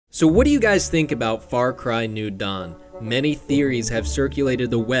So what do you guys think about Far Cry New Dawn? Many theories have circulated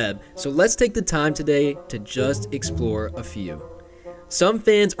the web, so let's take the time today to just explore a few. Some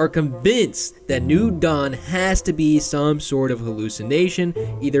fans are convinced that New Dawn has to be some sort of hallucination,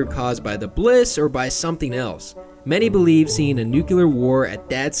 either caused by the Bliss or by something else. Many believe seeing a nuclear war at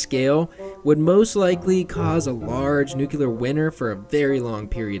that scale would most likely cause a large nuclear winter for a very long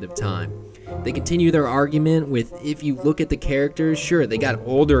period of time. They continue their argument with, if you look at the characters, sure, they got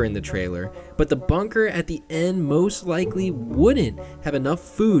older in the trailer, but the bunker at the end most likely wouldn't have enough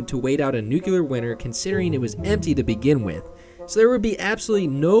food to wait out a nuclear winter considering it was empty to begin with. So there would be absolutely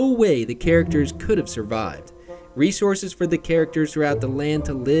no way the characters could have survived. Resources for the characters throughout the land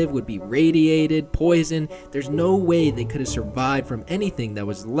to live would be radiated, poisoned. There's no way they could have survived from anything that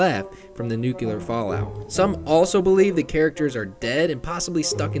was left from the nuclear fallout. Some also believe the characters are dead and possibly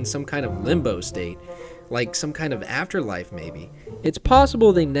stuck in some kind of limbo state, like some kind of afterlife maybe. It's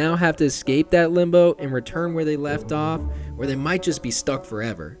possible they now have to escape that limbo and return where they left off, or they might just be stuck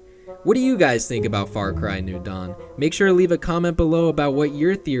forever. What do you guys think about Far Cry New Dawn? Make sure to leave a comment below about what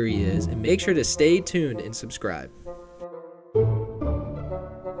your theory is, and make sure to stay tuned and subscribe.